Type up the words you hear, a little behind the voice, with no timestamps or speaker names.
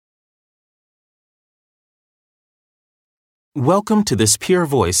Welcome to this Peer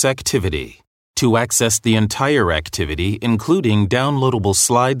Voice activity. To access the entire activity, including downloadable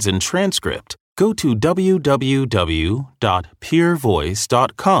slides and transcript, go to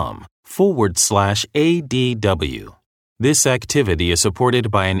www.peervoice.com/ADW. This activity is supported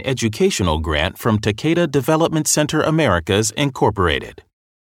by an educational grant from Takeda Development Center Americas, Incorporated.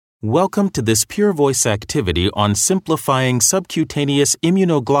 Welcome to this Peer Voice activity on simplifying subcutaneous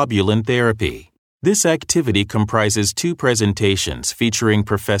immunoglobulin therapy. This activity comprises two presentations featuring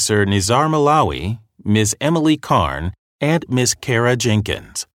Professor Nizar Mahlaoui, Ms. Emily Karn, and Ms. Kara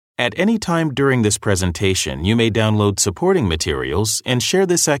Jenkins. At any time during this presentation, you may download supporting materials and share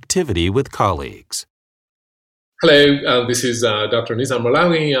this activity with colleagues. Hello, this is Dr. Nizar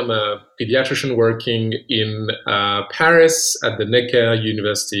Mahlaoui. I'm a pediatrician working in Paris at the Necker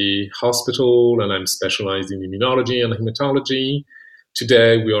University Hospital, and I'm specialized in immunology and hematology.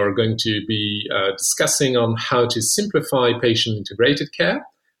 Today, we are going to be discussing on how to simplify patient-integrated care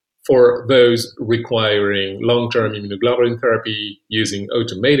for those requiring long-term immunoglobulin therapy using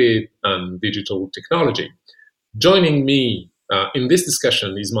automated and digital technology. Joining me in this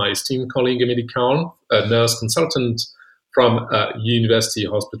discussion is my esteemed colleague Emily Karn, a nurse consultant from University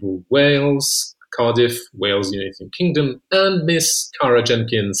Hospital Wales, Cardiff, Wales, United Kingdom, and Miss Kara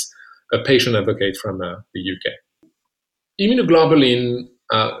Jenkins, a patient advocate from the UK. Immunoglobulin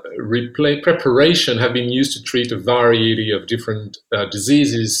preparation have been used to treat a variety of different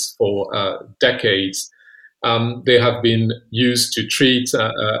diseases for decades. They have been used to treat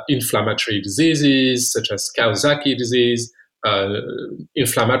inflammatory diseases such as Kawasaki disease,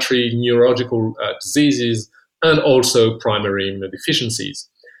 inflammatory neurological diseases, and also primary immunodeficiencies.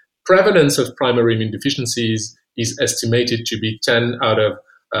 Prevalence of primary immunodeficiencies is estimated to be 10 out of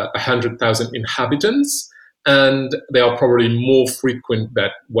 100,000 inhabitants, and they are probably more frequent than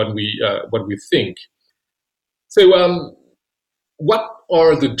what we think. So, what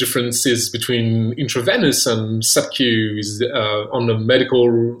are the differences between intravenous and sub-Qs on a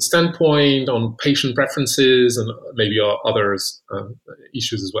medical standpoint, on patient preferences, and maybe others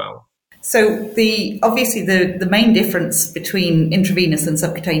issues as well? So obviously the main difference between intravenous and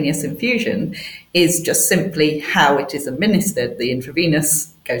subcutaneous infusion is just simply how it is administered. The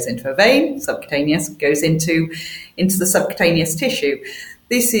intravenous goes into a vein, subcutaneous goes into the subcutaneous tissue.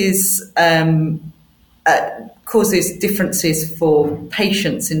 This is causes differences for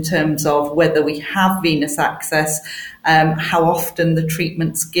patients in terms of whether we have venous access, how often the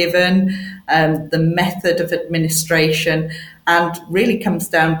treatment's given, the method of administration, and really comes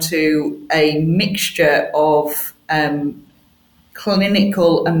down to a mixture of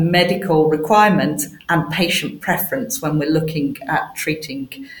clinical and medical requirement and patient preference when we're looking at treating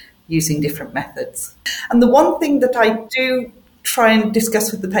using different methods. And the one thing that I do try and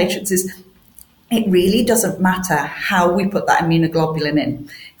discuss with the patients is it really doesn't matter how we put that immunoglobulin in.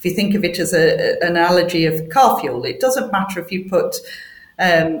 If you think of it as an analogy of car fuel, it doesn't matter if you put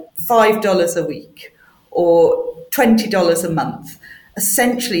 $5 a week or $20 a month.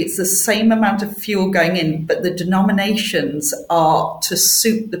 Essentially, it's the same amount of fuel going in, but the denominations are to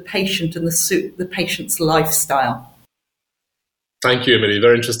suit the patient and suit the patient's lifestyle. Thank you, Emily.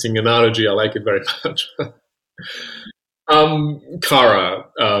 Very interesting analogy. I like it very much. Kara,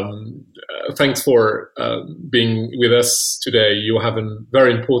 thanks for being with us today. You have a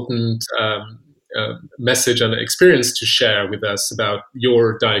very important message and experience to share with us about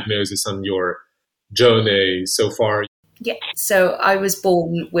your diagnosis and your journey so far. Yeah, so I was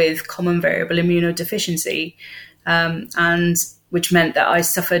born with common variable immunodeficiency, and which meant that I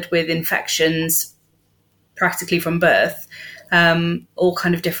suffered with infections practically from birth, all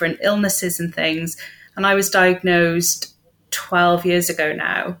kind of different illnesses and things. And I was diagnosed 12 years ago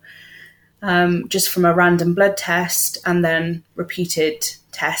now, just from a random blood test and then repeated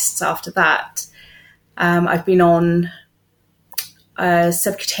tests after that. I've been on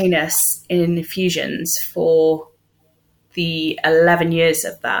subcutaneous infusions for the 11 years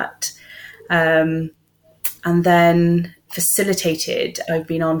of that. And then facilitated, I've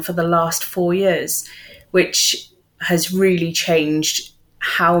been on for the last 4 years, which has really changed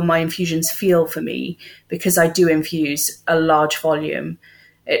how my infusions feel for me, because I do infuse a large volume.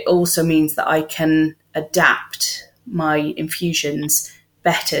 It also means that I can adapt my infusions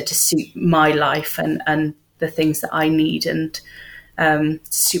better to suit my life and the things that I need and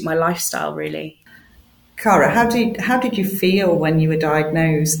suit my lifestyle, really. Kara, how did you feel when you were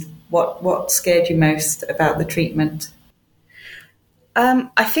diagnosed? What scared you most about the treatment?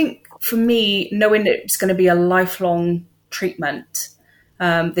 I think for me, knowing that it's going to be a lifelong treatment,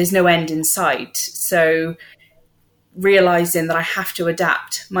 there's no end in sight. So realizing that I have to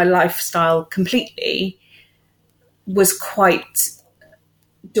adapt my lifestyle completely was quite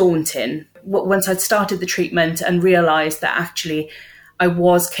daunting. Once I'd started the treatment and realised that actually I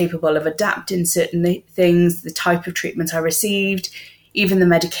was capable of adapting certain things, the type of treatment I received, even the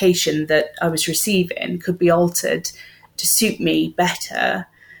medication that I was receiving could be altered to suit me better.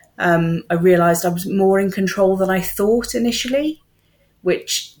 I realised I was more in control than I thought initially,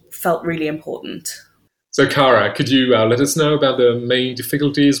 which felt really important. So, Cara, could you let us know about the main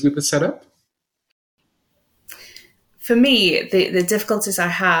difficulties with the setup? For me, the difficulties I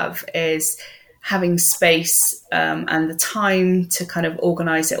have is having space and the time to kind of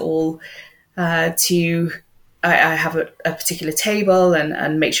organise it all. I have a particular table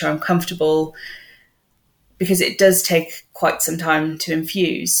and make sure I'm comfortable, because it does take quite some time to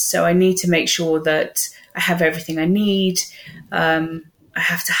infuse. So I need to make sure that I have everything I need. I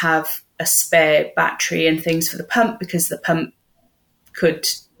have to have a spare battery and things for the pump, because the pump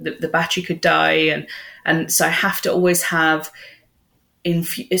the battery could die, and so I have to always have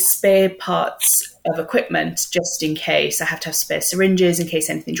spare parts of equipment just in case. I have to have spare syringes in case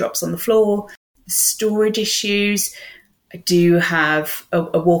anything drops on the floor. Storage issues. I do have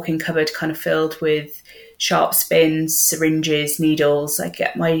a walk-in cupboard kind of filled with sharp spins, syringes, needles. I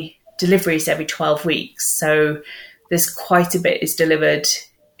get my deliveries every 12 weeks, so there's quite a bit is delivered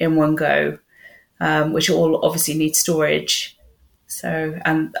in one go, which all obviously needs storage. So,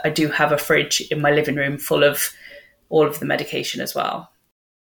 and I do have a fridge in my living room full of all of the medication as well.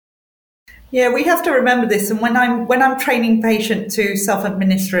 Yeah, we have to remember this. And when I'm training patients to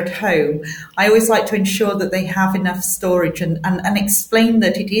self-administer at home, I always like to ensure that they have enough storage and explain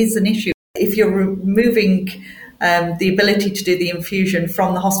that it is an issue. If you're removing the ability to do the infusion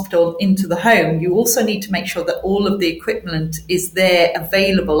from the hospital into the home, you also need to make sure that all of the equipment is there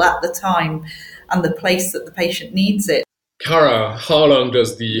available at the time and the place that the patient needs it. Cara, how long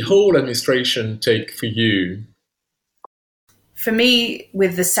does the whole administration take for you? For me,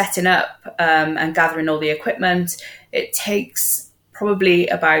 with the setting up and gathering all the equipment, it takes probably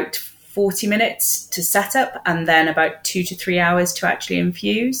about 40 minutes to set up and then about 2 to 3 hours to actually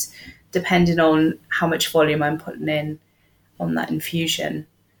infuse, depending on how much volume I'm putting in on that infusion.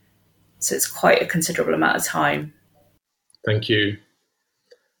 So it's quite a considerable amount of time. Thank you.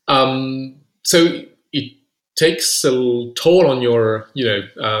 So it takes a toll on your,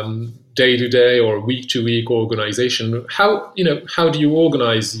 day-to-day or week-to-week organization. How do you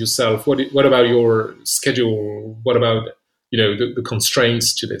organize yourself? What about your schedule? What about, the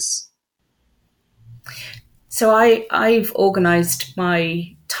constraints to this? So I've organized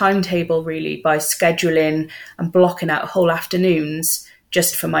my timetable really by scheduling and blocking out whole afternoons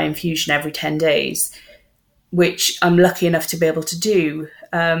just for my infusion every 10 days, which I'm lucky enough to be able to do.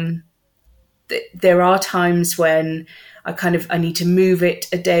 There are times when I need to move it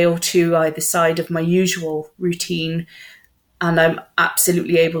a day or two either side of my usual routine, and I'm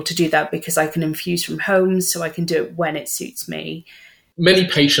absolutely able to do that because I can infuse from home, so I can do it when it suits me. Many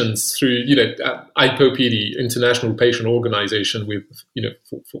patients through, IPOPD, International Patient Organization, with,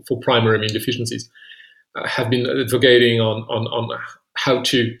 for primary immunodeficiencies, have been advocating on how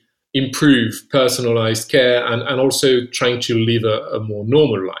to improve personalized care and also trying to live a more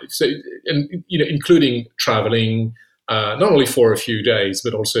normal life. So, including traveling, not only for a few days,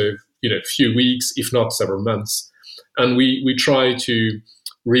 but also, a few weeks, if not several months. And we try to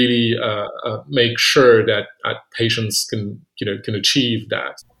really make sure that patients can achieve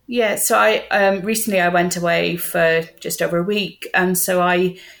that. Yeah, so I recently I went away for just over a week, and so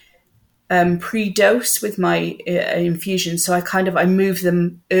I pre-dose with my infusion. So I move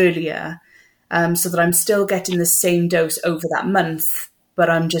them earlier, so that I'm still getting the same dose over that month, but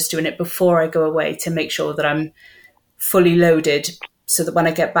I'm just doing it before I go away to make sure that I'm fully loaded, so that when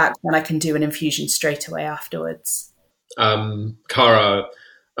I get back, then I can do an infusion straight away afterwards. Cara,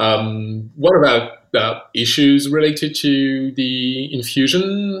 what about issues related to the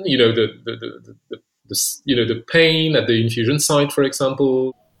infusion? The pain at the infusion site, for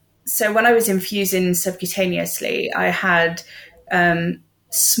example. So when I was infusing subcutaneously, I had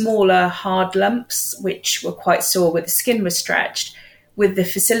smaller hard lumps, which were quite sore where the skin was stretched. With the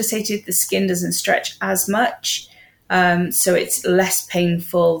facilitated, the skin doesn't stretch as much, so it's less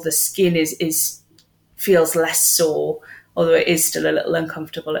painful. The skin feels less sore, although it is still a little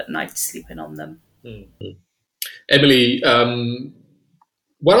uncomfortable at night sleeping on them. Mm-hmm. Emily,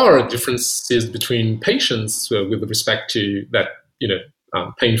 what are the differences between patients with respect to that,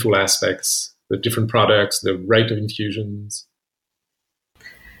 painful aspects, the different products, the rate of infusions?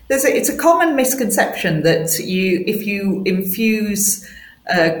 It's a common misconception that if you infuse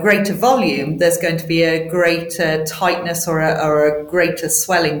a greater volume, there's going to be a greater tightness or a greater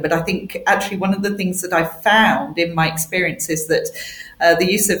swelling. But I think actually one of the things that I've found in my experience is that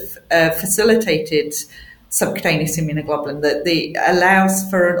the use of facilitated subcutaneous immunoglobulin that allows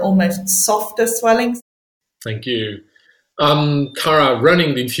for an almost softer swelling. Thank you. Cara,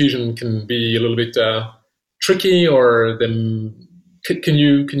 running the infusion can be a little bit tricky, or can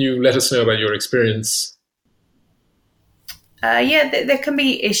you let us know about your experience? There can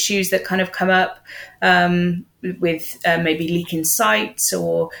be issues that kind of come up with maybe leaking sites,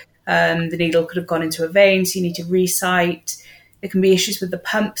 or the needle could have gone into a vein, so you need to resite. There can be issues with the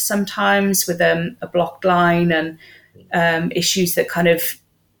pump sometimes, with a blocked line, and issues that kind of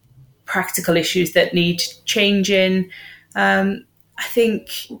practical issues that need changing. I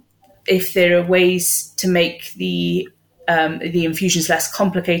think if there are ways to make the infusions less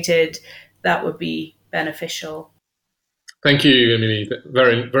complicated, that would be beneficial. Thank you, Emily.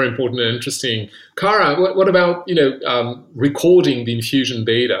 Very, very important and interesting. Cara, what about recording the infusion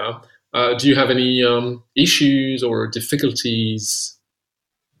data? Do you have any issues or difficulties?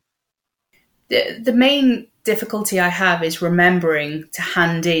 The main difficulty I have is remembering to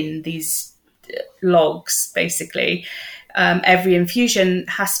hand in these logs, basically. Every infusion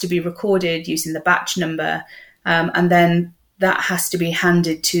has to be recorded using the batch number, and then that has to be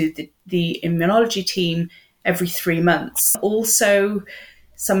handed to the immunology team every 3 months. Also,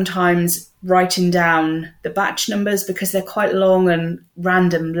 sometimes writing down the batch numbers, because they're quite long and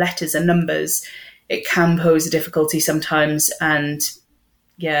random letters and numbers, it can pose a difficulty sometimes. And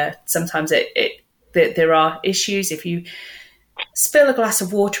sometimes there are issues. If you spill a glass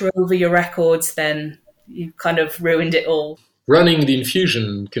of water over your records, then you kind of ruined it all. Running the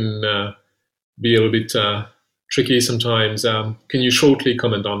infusion can be a little bit tricky sometimes. Can you shortly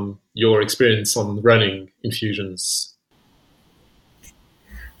comment on your experience on running infusions?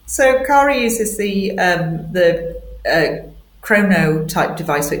 So Cara uses the chrono type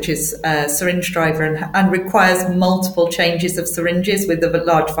device, which is a syringe driver, and requires multiple changes of syringes with a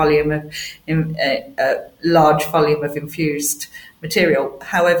large volume of infused material.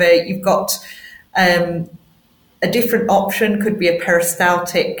 However, you've got a different option. Could be a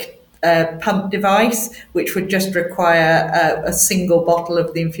peristaltic pump device, which would just require a single bottle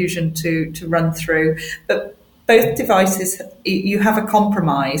of the infusion to run through. But both devices, you have a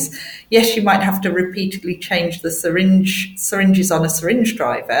compromise. Yes, you might have to repeatedly change the syringes on a syringe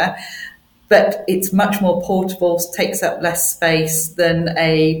driver, but it's much more portable, takes up less space than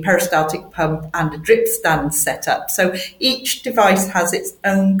a peristaltic pump and a drip stand setup. So each device has its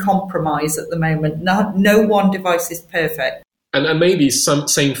own compromise at the moment. No one device is perfect. And maybe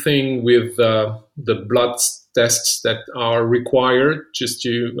same thing with the blood tests that are required just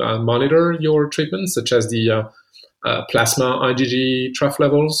to monitor your treatment, such as the plasma IgG trough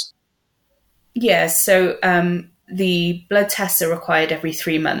levels? Yes, so the blood tests are required every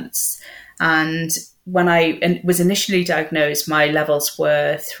 3 months. And when I was initially diagnosed, my levels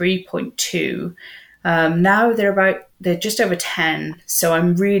were 3.2. Now they're just over 10, so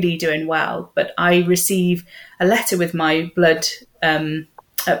I'm really doing well. But I receive a letter with my blood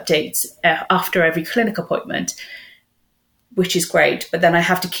updates after every clinic appointment, which is great. But then I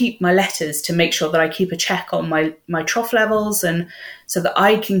have to keep my letters to make sure that I keep a check on my trough levels, and so that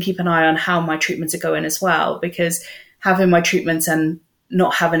I can keep an eye on how my treatments are going as well, because having my treatments and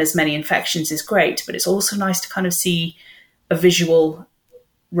not having as many infections is great, but it's also nice to kind of see a visual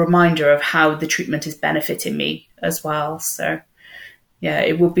reminder of how the treatment is benefiting me as well. So yeah,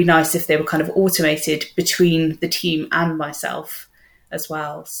 it would be nice if they were kind of automated between the team and myself as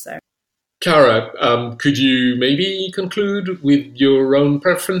well. So Cara, could you maybe conclude with your own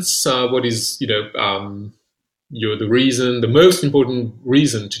preference? What is, the most important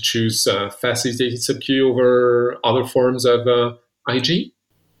reason to choose facilitated subQ over other forms of IG?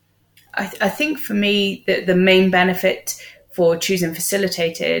 I think for me, the main benefit for choosing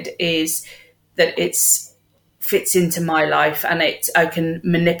facilitated is that it fits into my life, and I can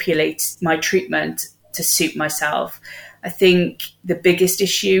manipulate my treatment to suit myself. I think the biggest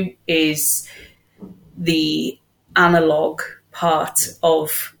issue is the analog part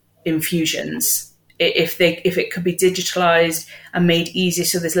of infusions. If it could be digitalized and made easier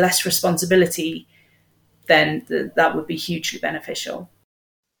so there's less responsibility, then that would be hugely beneficial.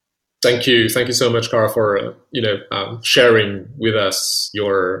 Thank you so much, Cara, for sharing with us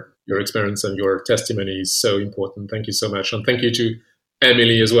your experience and your testimony is so important. Thank you so much, and thank you to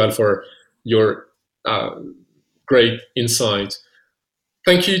Emily as well for your great insight.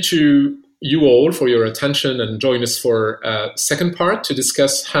 Thank you to you all for your attention, and join us for a second part to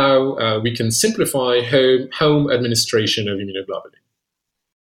discuss how we can simplify home administration of immunoglobulin.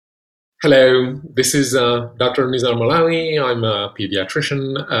 Hello, this is Dr. Nizar Mahlaoui. I'm a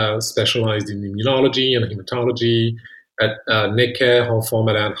pediatrician specialized in immunology and hematology at Necker Enfants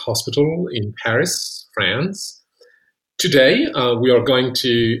Malades Hospital in Paris, France. Today, we are going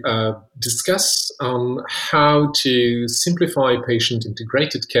to discuss how to simplify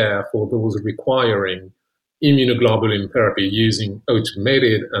patient-integrated care for those requiring immunoglobulin therapy using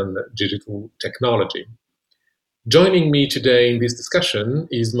automated and digital technology. Joining me today in this discussion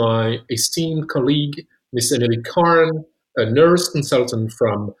is my esteemed colleague, Miss Emily Carn, a nurse consultant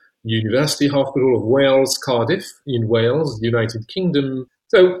from University Hospital of Wales, Cardiff, in Wales, United Kingdom.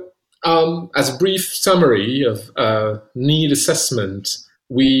 So, as a brief summary of need assessment,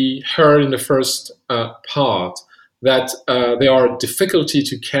 we heard in the first part that there are difficulty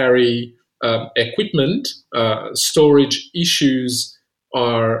to carry equipment, storage issues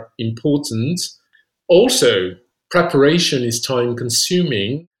are important. Also, preparation is time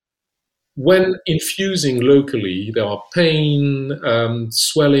consuming. When infusing locally, there are pain,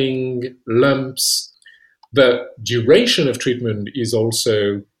 swelling, lumps. The duration of treatment is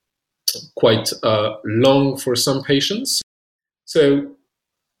also quite long for some patients. So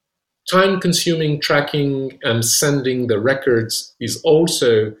time-consuming tracking and sending the records is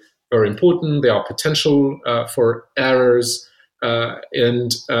also very important. There are potential for errors.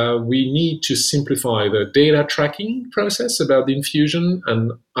 And we need to simplify the data tracking process about the infusion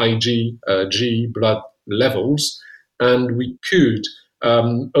and IgG blood levels. And we could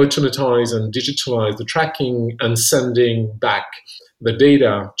automatize and digitalize the tracking and sending back the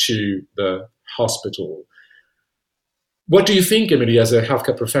data to the hospital. What do you think, Emily, as a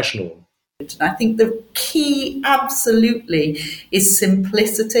healthcare professional? I think the key absolutely is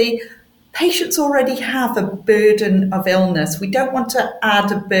simplicity. Patients already have a burden of illness. We don't want to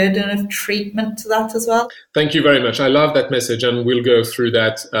add a burden of treatment to that as well. Thank you very much. I love that message, and we'll go through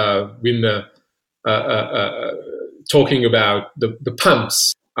that when talking about the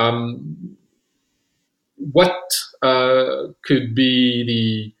pumps. What could be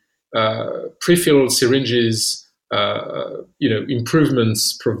the pre-filled syringes,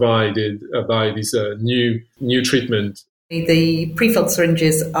 improvements provided by this new treatment? The pre-filled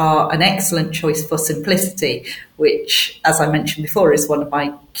syringes are an excellent choice for simplicity, which, as I mentioned before, is one of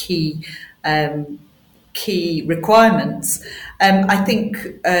my key requirements. I think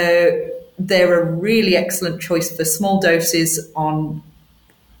they're a really excellent choice for small doses on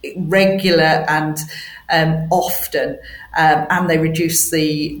regular and often, and they reduce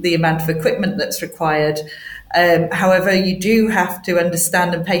the amount of equipment that's required. However, you do have to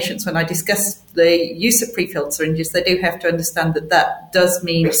understand, and patients, when I discuss the use of pre-filled syringes, they do have to understand that does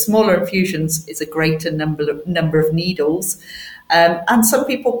mean smaller infusions is a greater number of needles. And some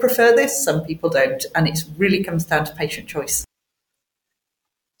people prefer this, some people don't, and it really comes down to patient choice.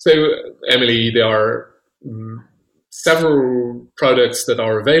 So, Emily, there are several products that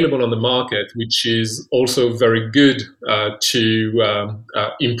are available on the market, which is also very good to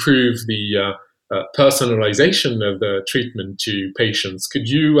improve the personalization of the treatment to patients. Could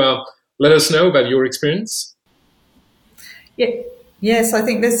you let us know about your experience? Yes, I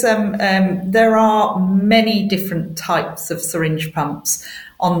think there are many different types of syringe pumps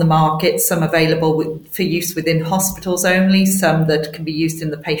on the market, some available for use within hospitals only, some that can be used in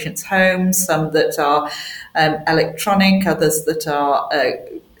the patient's home, some that are electronic, others that are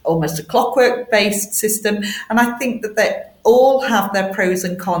almost a clockwork-based system. And I think that they all have their pros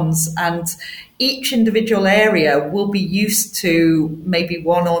and cons, and each individual area will be used to maybe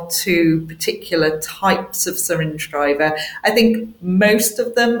one or two particular types of syringe driver. I think most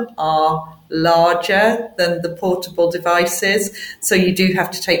of them are larger than the portable devices, so you do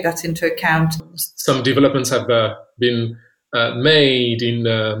have to take that into account. Some developments have been made in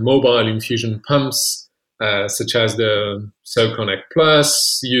mobile infusion pumps, such as the SoConnect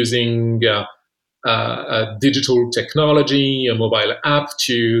Plus, using a digital technology, a mobile app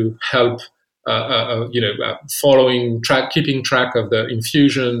to help keeping track of the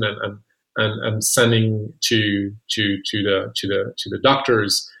infusion and sending to the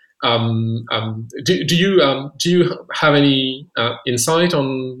doctors. Do you have any insight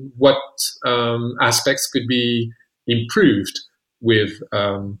on what aspects could be improved with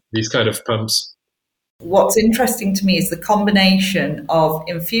these kind of pumps? What's interesting to me is the combination of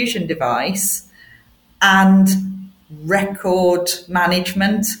infusion device and record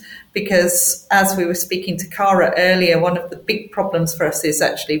management, because as we were speaking to Cara earlier, one of the big problems for us is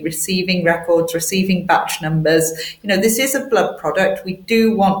actually receiving records, receiving batch numbers. This is a blood product. We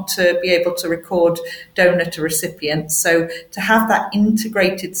do want to be able to record donor to recipient. So to have that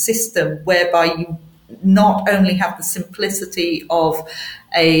integrated system whereby you not only have the simplicity of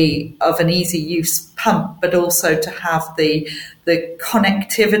an easy use pump, but also to have the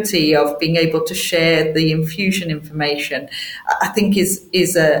connectivity of being able to share the infusion information, I think is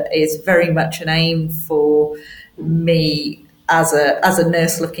very much an aim for me as a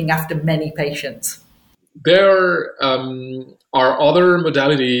nurse looking after many patients. There are other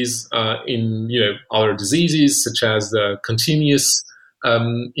modalities in other diseases, such as the continuous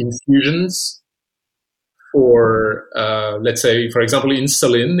infusions for, let's say, for example,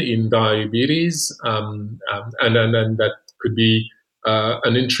 insulin in diabetes, and that could be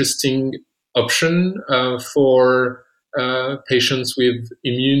an interesting option for patients with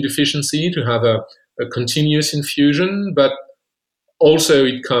immune deficiency to have a continuous infusion, but also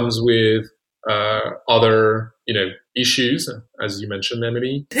it comes with other issues, as you mentioned,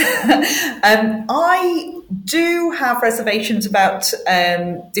 Emily. I do have reservations about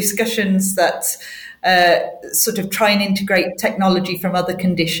discussions that sort of try and integrate technology from other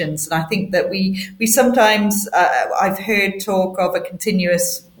conditions. And I think that we sometimes, I've heard talk of a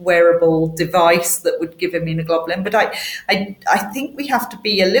continuous wearable device that would give immunoglobulin, but I think we have to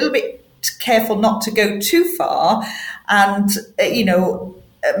be a little bit careful not to go too far. And,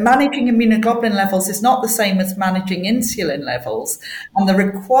 managing immunoglobulin levels is not the same as managing insulin levels. And the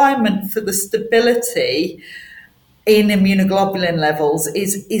requirement for the stability in immunoglobulin levels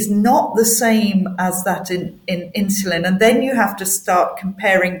is not the same as that in insulin. And then you have to start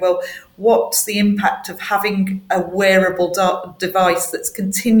comparing, well, what's the impact of having a wearable device that's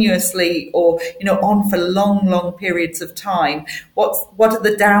continuously or on for long periods of time? What are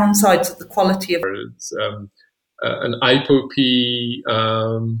the downsides of the quality of an IPOP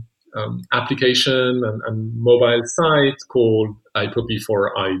application and mobile site called IPOP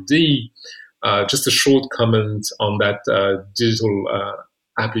for ID. Just a short comment on that digital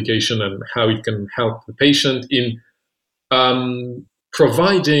application and how it can help the patient in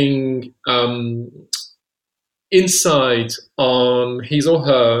providing insight on his or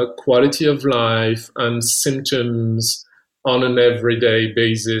her quality of life and symptoms on an everyday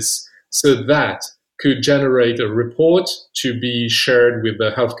basis, so that could generate a report to be shared with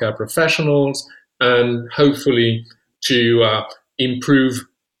the healthcare professionals and hopefully to improve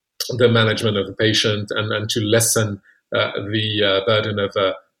the management of the patient and to lessen the burden of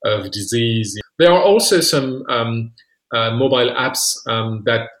disease. There are also some mobile apps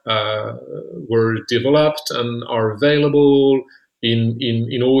that were developed and are available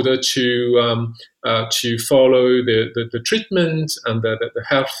in order to follow the treatment and the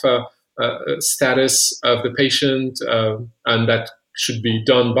health status of the patient, and that should be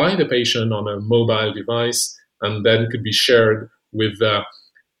done by the patient on a mobile device and then could be shared with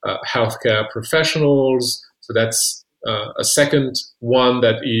healthcare professionals. So that's a second one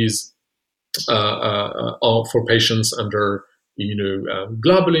that is for patients under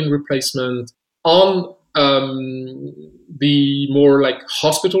globulin replacement. On the more like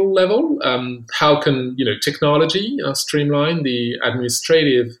hospital level, how can technology streamline the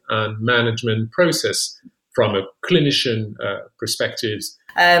administrative and management process from a clinician perspective?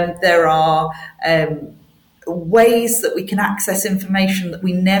 There are ways that we can access information that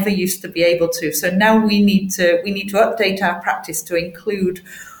we never used to be able to. So now we need to update our practice to include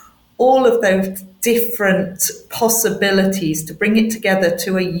all of those different possibilities to bring it together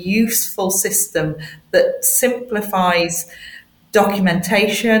to a useful system that simplifies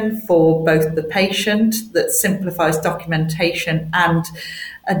documentation for both the patient, that simplifies documentation and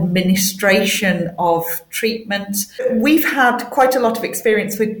administration of treatment. We've had quite a lot of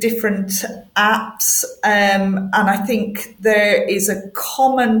experience with different apps, and I think there is a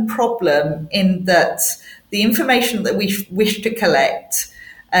common problem in that the information that we wish to collect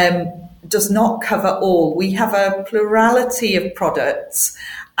does not cover all. We have a plurality of products,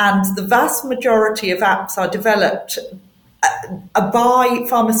 and the vast majority of apps are developed by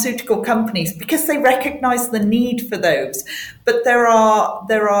pharmaceutical companies because they recognize the need for those. But there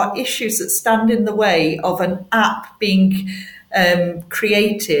are issues that stand in the way of an app being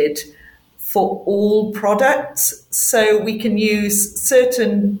created for all products. So we can use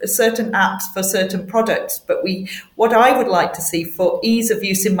certain apps for certain products, but what I would like to see for ease of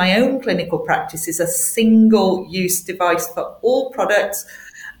use in my own clinical practice is a single-use device for all products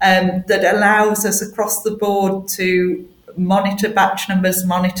that allows us across the board to monitor batch numbers,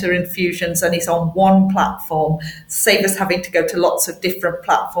 monitor infusions, and it's on one platform, save us having to go to lots of different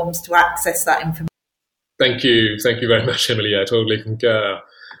platforms to access that information. Thank you very much, Emily. I totally concur.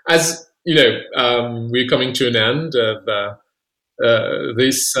 As we're coming to an end of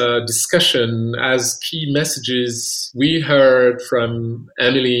this discussion. As key messages we heard from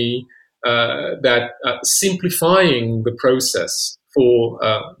Emily that simplifying the process for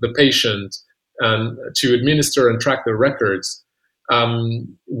the patient to administer and track the records,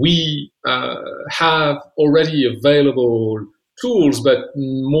 we have already available tools, but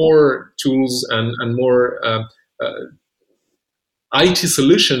more tools and more IT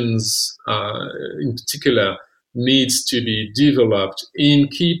solutions in particular needs to be developed in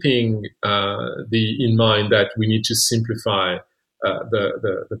keeping in mind that we need to simplify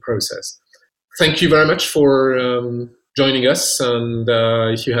the process. Thank you very much for joining us, and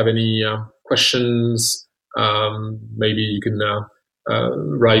if you have any questions, maybe you can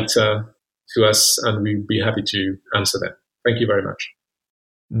write to us and we'd be happy to answer them. Thank you very much.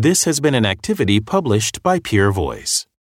 This has been an activity published by Peer Voice.